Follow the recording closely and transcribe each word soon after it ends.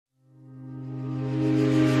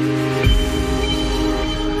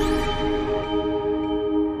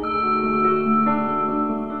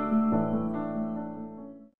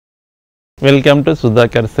Welcome to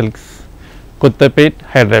Sudhakar silks Kothapet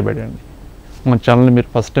Hyderabad అండి. మన ఛానల్ని మీరు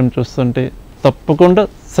ఫస్ట్ టైం చూస్తుంటే తప్పకుండా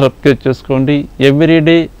సబ్స్క్రైబ్ చేసుకోండి.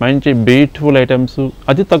 ఎవ్రీడే మంచి బ్యూటిఫుల్ ఐటమ్స్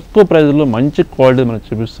అతి తక్కువ ప్రైస్లో మంచి క్వాలిటీ మనం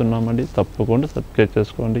చూపిస్తున్నామండి. తప్పకుండా సబ్స్క్రైబ్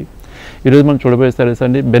చేసుకోండి. ఈరోజు మనం చూడబోయే శారీస్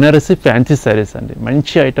అండి బెనారసీ ఫ్యాన్సీ శారీస్ అండి.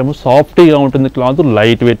 మంచి ఐటమ్, సాఫ్ట్గా ఉంటుంది క్లాత్,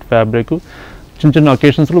 లైట్ వెయిట్ ఫ్యాబ్రిక్, చిన్న చిన్న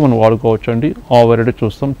అకేషన్స్లో మనం వాడుకోవచ్చు అండి. ఆ వెరైటీ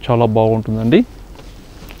చూస్తాం, చాలా బాగుంటుందండి.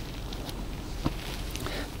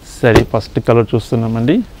 సరే, ఫస్ట్ కలర్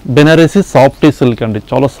చూస్తున్నామండి బెనారసీ సాఫ్టీ సిల్క్ అండి.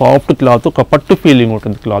 చాలా సాఫ్ట్ క్లాత్, ఒక పట్టు ఫీలింగ్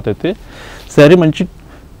ఉంటుంది క్లాత్ అయితే. సరే, మంచి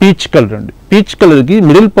పీచ్ కలర్ అండి. పీచ్ కలర్కి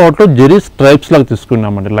మిడిల్ పార్ట్లో జెరీ స్ట్రైప్స్ లాగా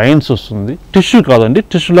తీసుకున్నామండి. లైన్స్ వస్తుంది, టిష్యూ కాదండి,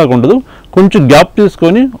 టిష్యూ లాగా ఉండదు. కొంచెం గ్యాప్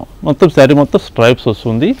తీసుకొని మొత్తం శారీ మొత్తం స్ట్రైప్స్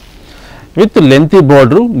వస్తుంది. With lengthy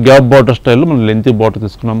border, gap border స్టైల్లో మనం లెంతీ బార్డర్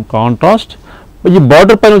తీసుకున్నాం. కాంట్రాస్ట్ ఈ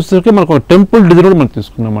బార్డర్ పైన వచ్చేసరికి మనకు ఒక టెంపుల్ డిజైన్ కూడా మనం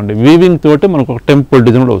తీసుకున్నామండి. వీవింగ్ తోటి మనకు ఒక టెంపుల్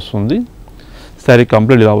డిజైన్ కూడా వస్తుంది. శారీ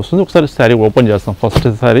కంప్లీట్ ఇలా వస్తుంది. ఒకసారి శారీ ఓపెన్ చేస్తాం. ఫస్ట్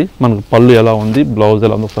శారీ మనకు పళ్ళు ఎలా ఉంది, బ్లౌజ్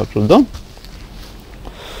ఎలా ఉందో ఒకసారి చూద్దాం.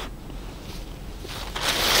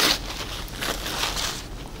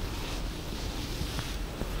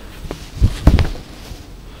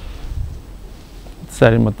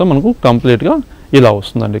 శారీ మొత్తం మనకు కంప్లీట్గా ఇలా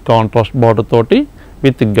వస్తుందండి. కాంట్రాస్ట్ బార్డర్ తోటి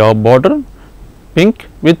with gap border, pink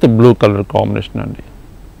with blue colour combination అండి.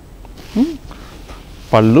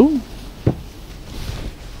 పళ్ళు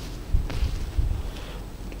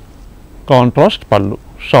కాంట్రాస్ట్ పళ్ళు,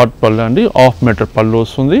 షార్ట్ పళ్ళు అండి, హాఫ్ మీటర్ పళ్ళు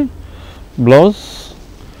వస్తుంది. బ్లౌజ్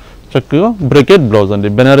చక్కగా బ్రొకెట్ బ్లౌజ్ అండి,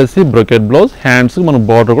 బెనారసీ బ్రొకెట్ బ్లౌజ్. హ్యాండ్స్కి మనకు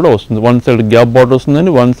బార్డర్ కూడా వస్తుంది. వన్ సైడ్ గ్యాప్ బార్డర్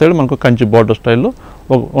వస్తుందండి, వన్ సైడ్ మనకు కంచి బార్డర్ స్టైల్లో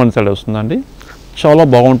వన్ సైడ్ వస్తుందండి. చాలా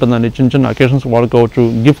బాగుంటుందండి. చిన్న చిన్న అకేషన్స్ వాడుకోవచ్చు.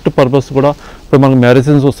 గిఫ్ట్ పర్పస్ కూడా ఇప్పుడు మనకు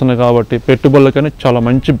మ్యారేజెస్ వస్తున్నాయి కాబట్టి పెట్టుబడులకని చాలా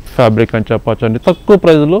మంచి ఫ్యాబ్రిక్ అని చెప్పచ్చు అండి. తక్కువ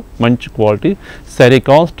ప్రైస్లో మంచి క్వాలిటీ. శారీ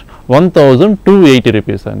కాస్ట్ 1280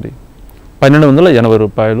 రూపీస్ అండి, 1280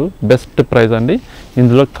 రూపాయలు. బెస్ట్ ప్రైస్ అండి.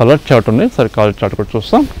 ఇందులో కలర్ చార్ట్ ఉన్నాయి, సరే కలర్ చార్ట్ కూడా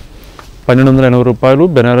చూస్తాం. 1280 రూపాయలు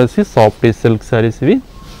బెనారసీ సాఫ్టీ సిల్క్ శారీస్ ఇవి.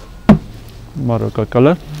 మరొక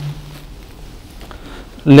కలర్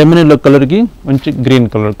లెమన్ ఎల్లో కలర్కి మంచి గ్రీన్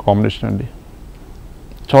కలర్ కాంబినేషన్ అండి.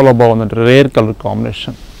 చాలా బాగుందండి, రేర్ కలర్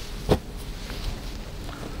కాంబినేషన్.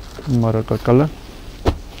 మరొక colour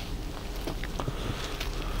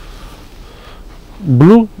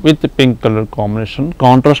blue with pink colour combination.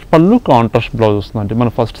 Contrast పళ్ళు, కాంట్రాస్ట్ బ్లౌజ్ వస్తుందండి.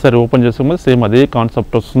 మనం ఫస్ట్ సారి ఓపెన్ చేసాము, సేమ్ అదే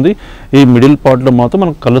కాన్సెప్ట్ వస్తుంది. ఈ మిడిల్ పార్ట్లో మాత్రం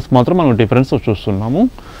మనకు కలర్స్ మాత్రం మనం డిఫరెన్స్ చూస్తున్నాము.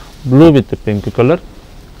 Blue with pink colour.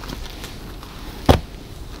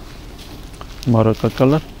 మరొక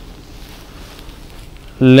కలర్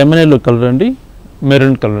లెమన్ ఎల్లో కలర్ అండి,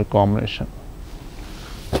 మెరూన్ కలర్ కాంబినేషన్.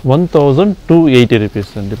 1280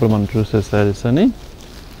 రూపీస్ అండి ఇప్పుడు మనం చూసే శారీస్ అని.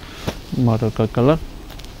 మరొక colour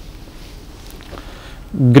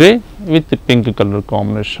grey with pink colour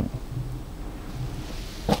combination.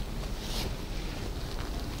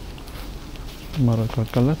 మరొక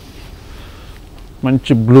కలర్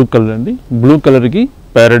మంచి బ్లూ కలర్ అండి. బ్లూ కలర్కి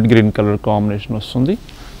ప్యారెట్ గ్రీన్ కలర్ కాంబినేషన్ వస్తుంది.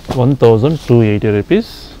 1280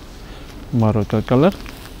 రూపీస్. మరొక కలర్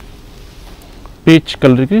పీచ్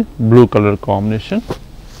కలర్కి blue colour combination.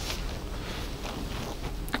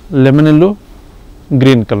 Lemon yellow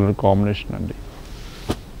green colour combination అండి.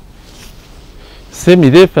 సేమ్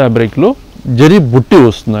ఇదే ఫ్యాబ్రిక్లో జరీ బుట్టి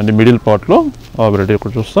వస్తుందండి మిడిల్ పార్ట్లో. ఆ వెరైటీ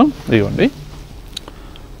ఇక్కడ చూస్తాం. ఇదిగోండి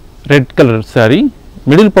రెడ్ కలర్ శారీ,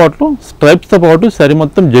 మిడిల్ పార్ట్లో స్ట్రైప్స్తో పాటు శారీ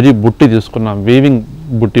మొత్తం జరీ బుట్టి తీసుకున్నాం. వీవింగ్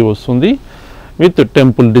బుట్టి వస్తుంది with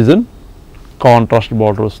temple design, contrast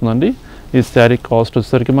border వస్తుందండి. ఈ శారీ కాస్ట్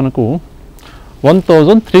వచ్చేసరికి మనకు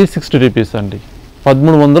 1360 రూపీస్ అండి,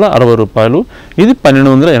 1360 రూపాయలు. ఇది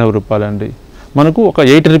 1280 రూపాయలు అండి. మనకు ఒక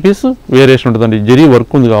 8 రూపీస్ వేరియేషన్ ఉంటుందండి. జరీ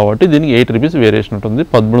వర్క్ ఉంది కాబట్టి దీనికి 8 రూపీస్ వేరియేషన్ ఉంటుంది.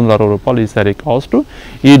 1360 రూపాయలు ఈ శారీ కాస్ట్.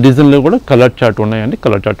 ఈ డిజైన్లో కూడా కలర్ చార్ట్ ఉన్నాయండి,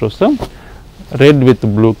 కలర్ చార్ట్ చూస్తాం. Red with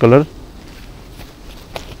blue colour,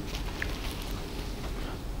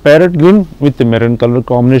 parrot green with maroon colour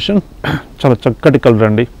combination. చాలా చక్కటి కలర్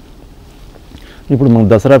అండి. ఇప్పుడు మనకు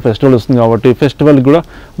దసరా ఫెస్టివల్ వస్తుంది కాబట్టి ఫెస్టివల్కి కూడా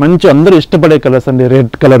మంచి అందరూ ఇష్టపడే కలర్స్ అండి.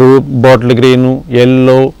 Red colour, bottle green,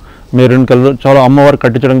 yellow, maroon colour చాలా అమ్మవారు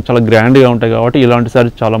కట్టించడానికి చాలా గ్రాండ్గా ఉంటాయి కాబట్టి ఇలాంటి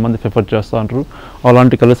సారీస్ చాలామంది ప్రిఫర్ చేస్తూ ఉంటారు.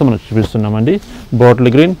 అలాంటి కలర్స్ మనం చూపిస్తున్నామండి. Bottle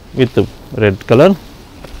green with red colour.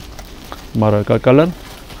 మరొక colour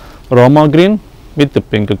Rama green with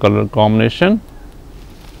pink colour combination.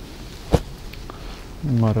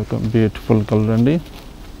 మరొక బ్యూటిఫుల్ కలర్ అండి,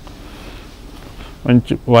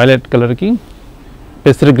 మంచి వైలెట్ కలర్కి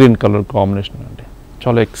పెసర్ గ్రీన్ కలర్ కాంబినేషన్ అండి.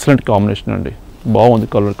 చాలా ఎక్సలెంట్ కాంబినేషన్ అండి, బాగుంది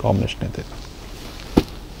కలర్ కాంబినేషన్ అయితే.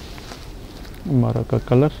 మరొక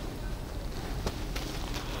కలర్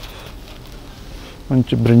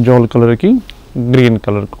మంచి బ్రింజాల్ కలర్కి గ్రీన్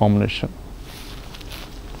కలర్ కాంబినేషన్.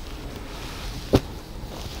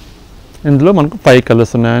 ఇందులో మనకు 5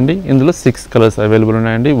 కలర్స్ ఉన్నాయండి. ఇందులో 6 కలర్స్ అవైలబుల్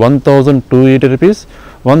ఉన్నాయండి. 1280 రూపీస్,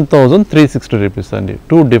 1360 రూపీస్ అండి.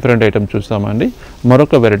 2 డిఫరెంట్ ఐటమ్స్ చూస్తామండి.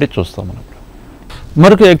 మరొక వెరైటీ చూస్తాం మనం.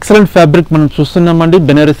 మరొక ఎక్సలెంట్ ఫ్యాబ్రిక్ మనం చూస్తున్నామండి.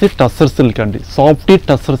 బెనారసీ టస్సర్ సిల్క్ అండి. సాఫ్టీ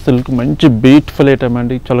టస్సర్ సిల్క్ మంచి బ్యూటిఫుల్ ఐటమ్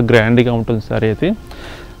అండి. చాలా గ్రాండ్గా ఉంటుంది సారీ అయితే.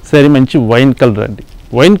 సారీ మంచి వైన్ కలర్ అండి.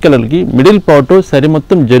 వైన్ కలర్కి మిడిల్ పార్ట్ సారీ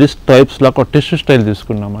మొత్తం జెరీ స్ట్రైప్స్ లాగా టిష్యూ స్టైల్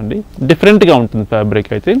తీసుకున్నామండి. డిఫరెంట్గా ఉంటుంది ఫ్యాబ్రిక్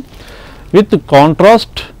అయితే. With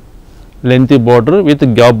contrast lengthy border with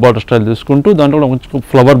gap border style తీసుకుంటూ దాంట్లో కొంచెం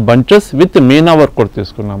flower bunches with Meena work కూడా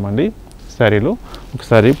తీసుకున్నామండి శారీలో.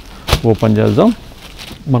 ఒకసారి ఓపెన్ చేద్దాం.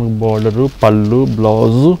 మనకు బార్డరు, పళ్ళు,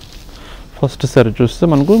 బ్లౌజు. ఫస్ట్ శారీ చూస్తే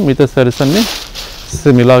మనకు మిగతా శారీస్ అన్నీ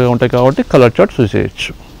సేమ్ ఇలాగే ఉంటాయి కాబట్టి కలర్ చార్ట్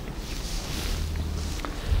చూసేయచ్చు.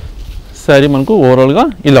 శారీ మనకు ఓవరాల్గా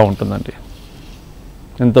ఇలా ఉంటుందండి.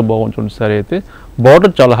 ఎంత బాగుంది చూడండి శారీ అయితే.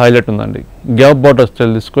 బార్డర్ చాలా హైలైట్ ఉందండి. గ్యాప్ బార్డర్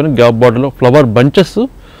స్టైల్ తీసుకొని గ్యాప్ బార్డర్లో ఫ్లవర్ బంచెస్,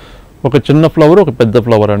 ఒక చిన్న ఫ్లవర్, ఒక పెద్ద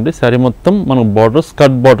ఫ్లవర్ అండి. శారీ మొత్తం మనం బార్డర్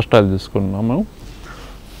స్కర్ట్ బార్డర్ స్టైల్ తీసుకున్నాము.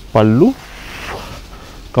 పళ్ళు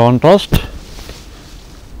కాంట్రాస్ట్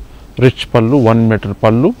రిచ్ పళ్ళు, 1 మీటర్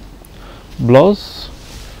పళ్ళు. బ్లౌజ్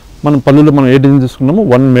మనం పళ్ళులో మనం ఏ డిజైన్ తీసుకున్నామో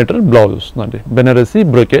 1 మీటర్ బ్లౌజ్ వస్తుందండి. Banarasi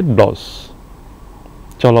brocade blouse.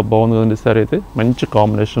 చాలా బాగుంది కదండి శారీ అయితే. మంచి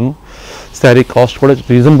కాంబినేషన్. శారీ కాస్ట్ కూడా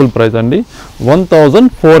రీజనబుల్ ప్రైస్ అండి.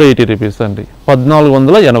 1480 రూపీస్ అండి.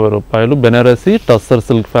 1480 రూపాయలు. Banarasi tussar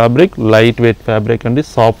silk fabric, light weight fabric అండి.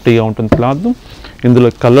 సాఫ్ట్గా ఉంటుంది క్లాత్.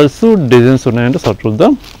 ఇందులో కలర్స్, డిజైన్స్ ఉన్నాయండి. సార్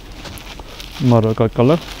చూద్దాం. మరొక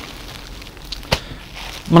కలర్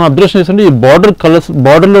మనం అబ్జర్వేషన్ చేస్తుంటే ఈ బార్డర్ కలర్స్,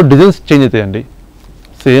 బార్డర్లో డిజైన్స్ చేంజ్ అవుతాయండి.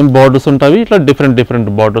 సేమ్ బార్డర్స్ ఉంటాయి, ఇట్లా డిఫరెంట్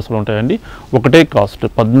బార్డర్స్లో ఉంటాయండి. ఒకటే కాస్ట్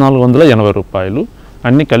 1480 రూపాయలు.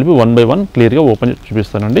 అన్నీ కలిపి 1 బై 1 క్లియర్గా ఓపెన్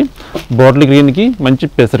చూపిస్తానండి. బాటిల్ గ్రీన్కి మంచి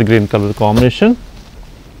పెసర్ గ్రీన్ కలర్ కాంబినేషన్.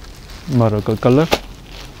 మరొక కలర్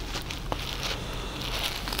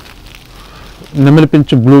నెమలి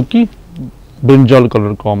పింఛు బ్లూకి బ్రింజాల్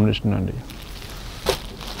కలర్ కాంబినేషన్ అండి.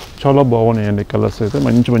 చాలా బాగున్నాయండి కలర్స్ అయితే.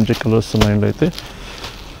 మంచి కలర్స్ ఉన్నాయండి. అయితే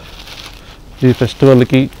ఈ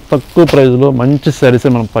ఫెస్టివల్కి తక్కువ ప్రైస్లో మంచి శారీస్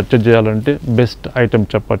మనం పర్చేజ్ చేయాలంటే బెస్ట్ ఐటెం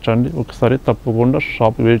చెప్పచ్చు అండి. ఒకసారి తప్పకుండా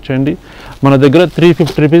షాప్ విజిట్ చేయండి. మన దగ్గర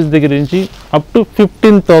 350 రూపీస్ దగ్గర నుంచి అప్ టు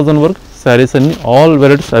 15,000 వరకు శారీస్ అన్ని ఆల్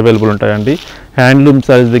వెరైటీస్ అవైలబుల్ ఉంటాయండి. హ్యాండ్లూమ్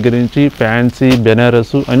శారీస్ దగ్గర నుంచి ఫ్యాన్సీ,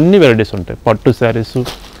 బెనారస్ అన్ని వెరైటీస్ ఉంటాయి. పట్టు శారీస్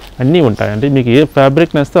అన్నీ ఉంటాయండి. మీకు ఏ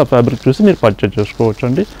ఫ్యాబ్రిక్ నేస్తే ఆ ఫ్యాబ్రిక్ చూసి మీరు పర్చేజ్ చేసుకోవచ్చు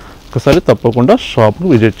అండి. ఒకసారి తప్పకుండా షాప్కి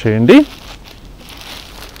విజిట్ చేయండి.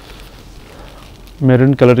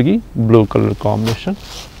 మెరూన్ కలర్కి బ్లూ కలర్ కాంబినేషన్.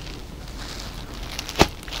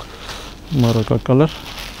 మరొక కలర్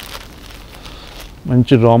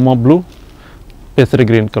మంచి రామా బ్లూ, పెసర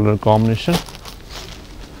గ్రీన్ కలర్ కాంబినేషన్.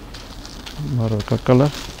 మరొక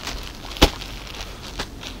colour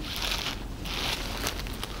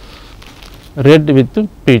red with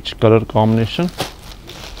peach colour combination.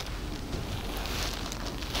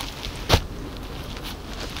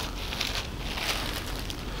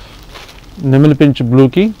 నెమలి పింఛ్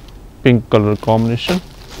బ్లూకి pink colour combination.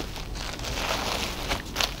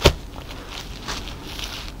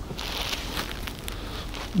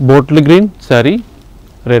 Bottle green sari,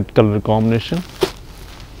 red colour combination.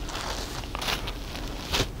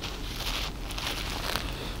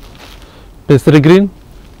 పెసరి green,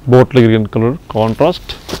 bottle green colour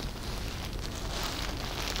contrast.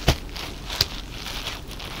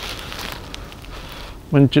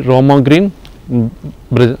 మంచి రోమా గ్రీన్,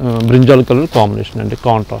 బ్రింజాల్ కలర్ కాంబినేషన్ అండి,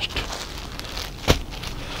 contrast.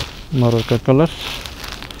 మరొక colour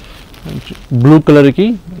మంచి బ్లూ కలర్కి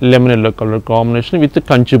lemon yellow colour combination with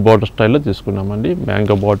Kanchi border స్టైల్లో తీసుకున్నామండి.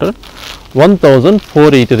 Mango border.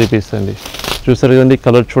 1480 rupees అండి. చూసారు కదండి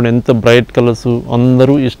కలర్ చూడండి ఎంత బ్రైట్ కలర్స్,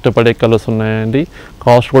 అందరూ ఇష్టపడే కలర్స్ ఉన్నాయండి.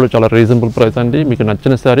 కాస్ట్ కూడా చాలా రీజనబుల్ ప్రైస్ అండి. మీకు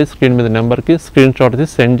నచ్చిన శారీ స్క్రీన్ మీద నెంబర్కి స్క్రీన్ షాట్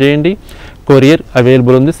తీసి సెండ్ చేయండి. కొరియర్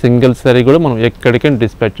అవైలబుల్ ఉంది. సింగిల్ శారీ కూడా మనం ఎక్కడికైనా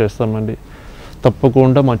డిస్పాచ్ చేస్తామండి.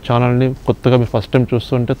 తప్పకుండా మా ఛానల్ని కొత్తగా మీరు ఫస్ట్ టైం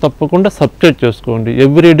చూస్తుంటే తప్పకుండా సబ్స్క్రైబ్ చేసుకోండి.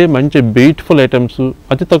 ఎవ్రీడే మంచి బ్యూటిఫుల్ ఐటమ్స్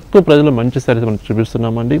అతి తక్కువ ప్రైస్లో మంచి శారీస్ మనం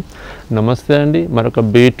చూపిస్తున్నామండి. నమస్తే అండి. మరొక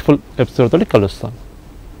బ్యూటిఫుల్ ఎపిసోడ్ తోటి కలుస్తాను.